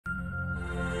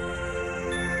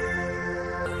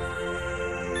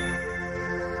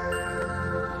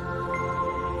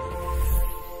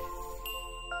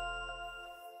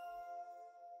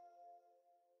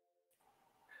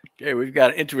Okay, we've got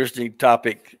an interesting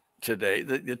topic today.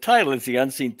 The title is The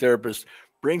Unseen Therapist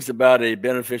Brings About a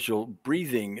Beneficial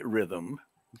Breathing Rhythm.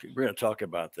 Okay, we're going to talk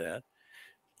about that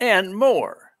and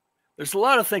more. There's a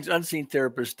lot of things Unseen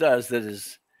Therapist does that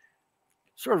is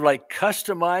sort of like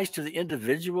customized to the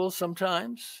individual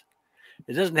sometimes.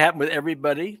 It doesn't happen with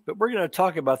everybody, but we're going to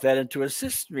talk about that. And to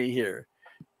assist me here,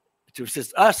 to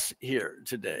assist us here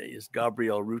today is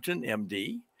Gabrielle Rutten,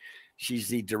 MD. She's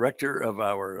the director of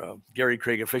our Gary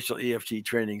Craig Official EFT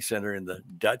Training Center in the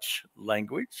Dutch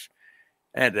language.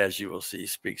 And as you will see,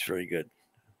 speaks very good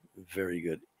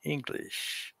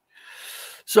English.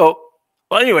 So,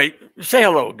 well, anyway, say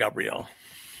hello, Gabrielle.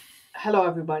 Hello,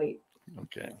 everybody.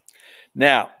 Okay.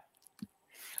 Now,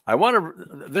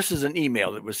 this is an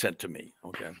email that was sent to me.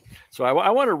 Okay. So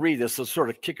I want to read this to sort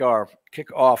of kick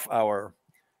off our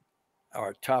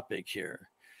topic here.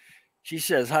 She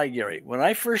says, "Hi, Gary. When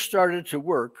I first started to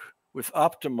work with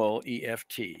Optimal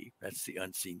EFT, that's the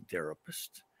Unseen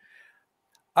Therapist,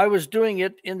 I was doing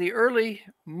it in the early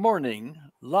morning,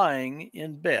 lying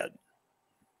in bed.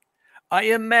 I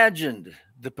imagined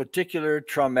the particular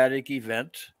traumatic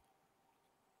event,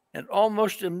 and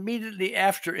almost immediately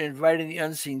after inviting the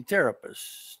Unseen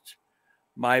Therapist,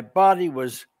 my body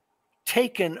was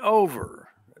taken over."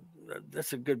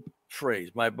 That's a good phrase.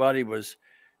 My body was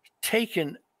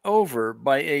taken over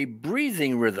by a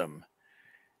breathing rhythm.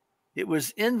 It was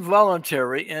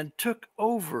involuntary and took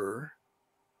over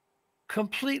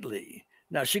completely.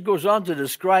 Now she goes on to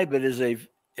describe it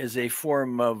as a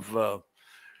form of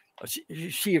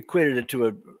she equated it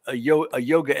to a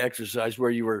yoga exercise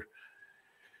where you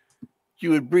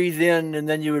would breathe in and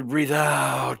then you would breathe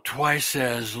out twice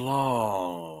as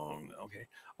long. Okay,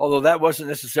 although that wasn't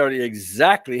necessarily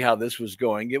exactly how this was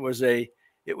going. It was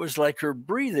like her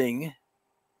breathing,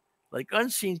 like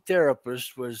Unseen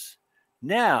Therapist was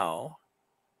now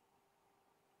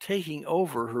taking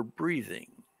over her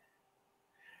breathing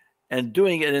and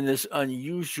doing it in this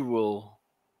unusual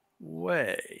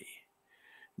way.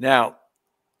 Now,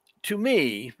 to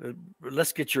me,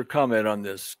 let's get your comment on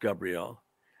this, Gabrielle.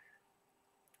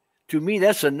 To me,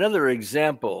 that's another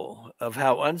example of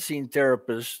how Unseen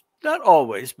Therapists, not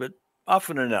always, but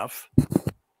often enough,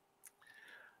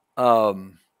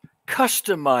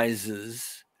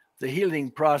 customizes the healing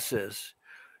process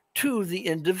to the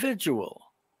individual.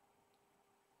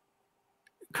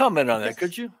 Comment on that,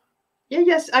 could you?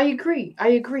 Yes, I agree.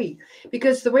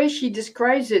 Because the way she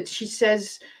describes it, she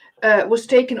says, was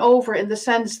taken over in the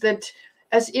sense that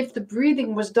as if the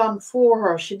breathing was done for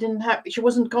her. She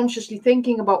wasn't consciously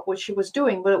thinking about what she was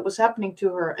doing, but it was happening to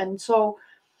her.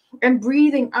 And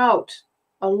breathing out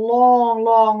a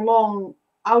long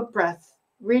out breath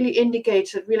really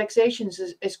indicates that relaxation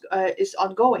is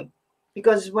ongoing.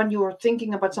 Because when you are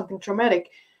thinking about something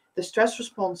traumatic, the stress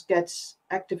response gets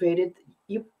activated.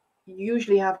 You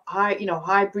usually have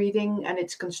high breathing, and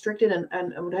it's constricted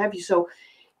and what have you. So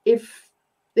if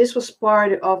this was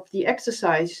part of the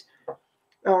exercise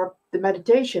or the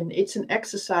meditation, it's an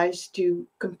exercise to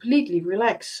completely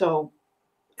relax. So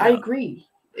yeah. I agree.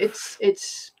 It's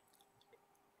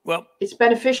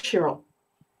beneficial.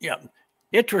 Yeah.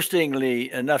 Interestingly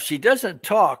enough, she doesn't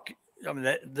talk. I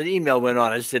mean, the email went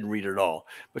on. I just didn't read it all,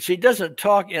 but she doesn't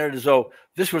talk in it as though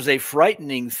this was a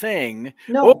frightening thing.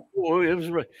 No,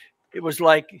 it was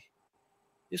like,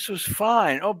 this was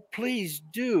fine. Oh, please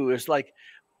do. It's like,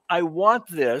 I want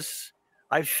this.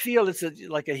 I feel it's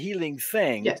like a healing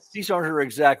thing. Yes. These aren't her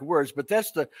exact words, but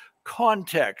that's the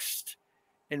context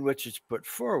in which it's put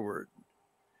forward.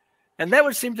 And that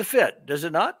would seem to fit, does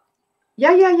it not?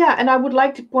 Yeah. And I would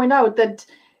like to point out that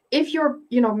if you're,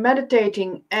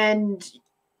 meditating and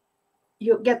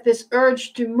you get this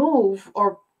urge to move,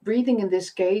 or breathing in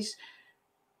this case,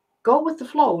 go with the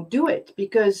flow, do it,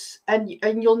 because and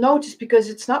you'll notice, because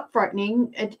it's not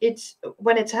frightening. It's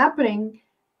when it's happening,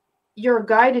 you're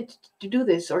guided to do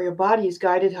this, or your body is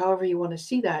guided, however you want to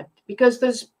see that. Because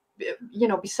there's,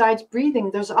 besides breathing,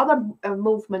 there's other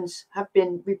movements have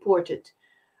been reported.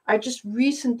 I just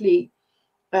recently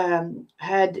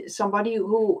had somebody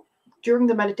who, during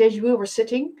the meditation, we were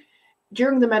sitting,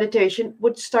 during the meditation,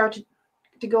 would start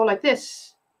to go like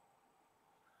this.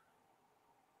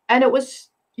 And it was,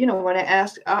 when I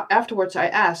asked, afterwards I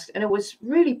asked, and it was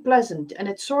really pleasant, and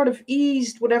it sort of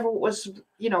eased whatever was,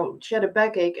 she had a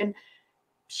backache, and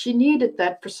she needed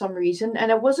that for some reason.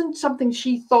 And it wasn't something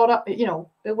she thought up,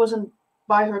 it wasn't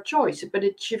by her choice, but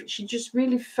she just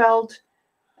really felt.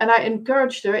 And I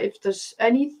encouraged her, if there's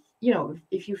any,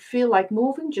 if you feel like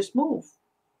moving, just move.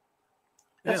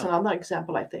 That's another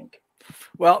example, I think.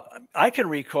 Well, I can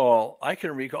recall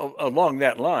along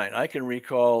that line, I can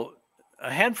recall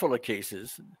a handful of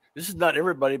cases, This is not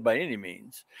everybody by any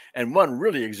means. And one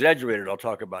really exaggerated, I'll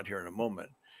talk about here in a moment,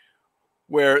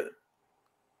 where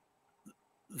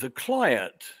the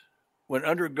client, when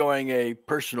undergoing a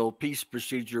personal peace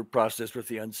procedure process with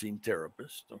the unseen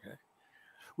therapist, okay,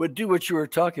 would do what you were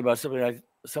talking about,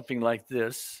 something like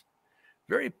this,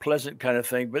 very pleasant kind of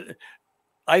thing. But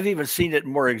I've even seen it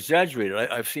more exaggerated.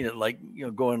 I've seen it like,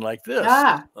 going like this.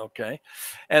 Okay.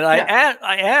 And I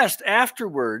asked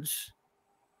afterwards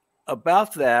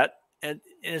about that. And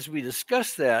as we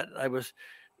discussed that,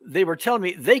 they were telling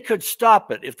me they could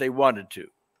stop it if they wanted to.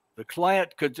 The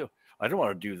client could, I don't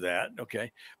want to do that.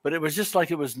 Okay. But it was just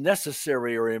like it was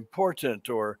necessary or important,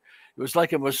 or it was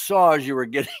like a massage you were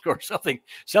getting or something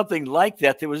like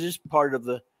that. That was just part of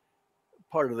the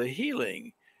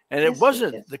healing. And it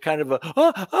wasn't the kind of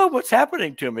what's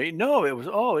happening to me? No, it was,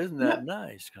 isn't that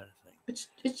nice kind of thing.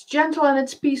 It's gentle and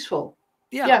it's peaceful.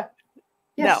 Yeah.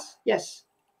 Yes. Now,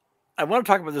 I want to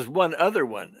talk about this one other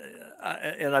one.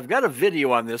 And I've got a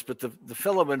video on this, but the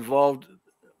fellow involved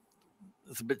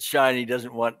is a bit shy and he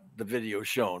doesn't want the video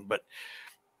shown. But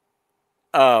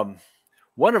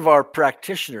one of our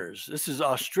practitioners, this is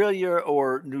Australia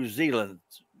or New Zealand,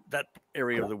 that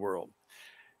area of the world,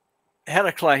 had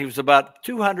a client. He was about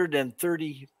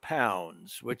 230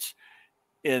 pounds, which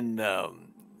in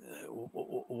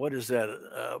what is that?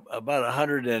 About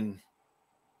 100 and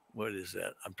what is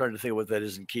that? I'm trying to think of what that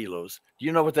is in kilos. Do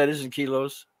you know what that is in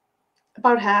kilos?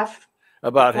 About half.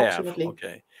 About half.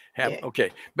 Okay. Half. Yeah.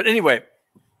 Okay. But anyway,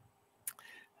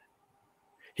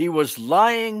 he was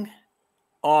lying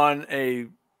on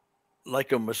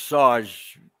like a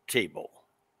massage table,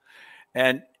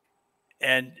 and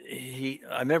I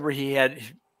remember he had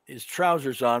his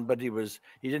trousers on, but he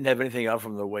didn't have anything on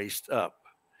from the waist up.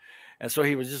 And so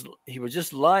he was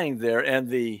just lying there, and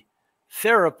the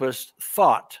therapist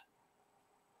thought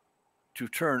to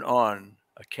turn on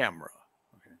a camera.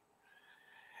 Okay.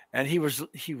 And he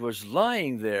was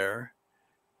lying there,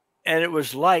 and it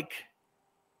was like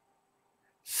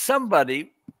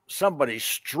somebody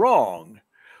strong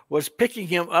was picking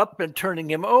him up and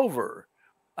turning him over.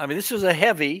 I mean, this was a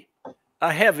heavy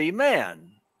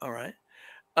man. All right.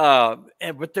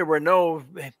 But there were no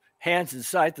hands in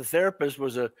sight. The therapist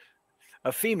was a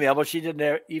female, but she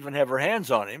didn't even have her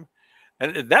hands on him.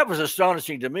 And that was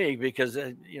astonishing to me because,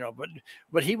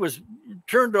 but he was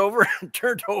turned over and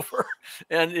turned over.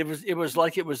 And it was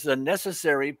like it was a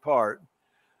necessary part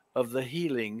of the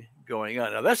healing going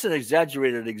on. Now, that's an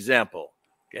exaggerated example.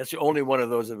 That's the only one of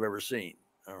those I've ever seen.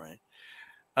 All right.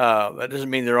 That doesn't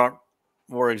mean there aren't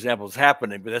more examples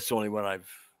happening, but that's the only one I've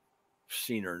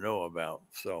seen or know about.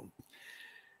 So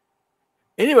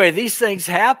anyway, these things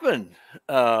happen.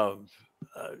 That's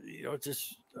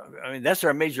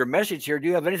our major message here. Do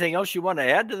you have anything else you want to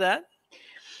add to that?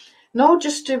 No,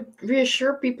 just to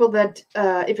reassure people that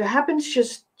if it happens,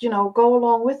 just, go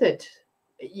along with it.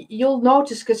 You'll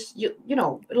notice because,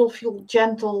 it'll feel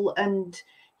gentle and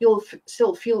you'll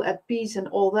still feel at peace and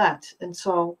all that. And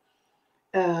so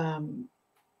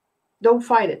don't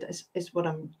fight it is what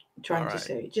I'm trying to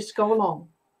say. Just go along.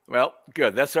 Well,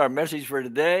 good. That's our message for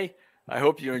today. I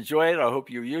hope you enjoy it. I hope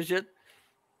you use it.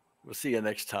 We'll see you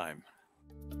next time.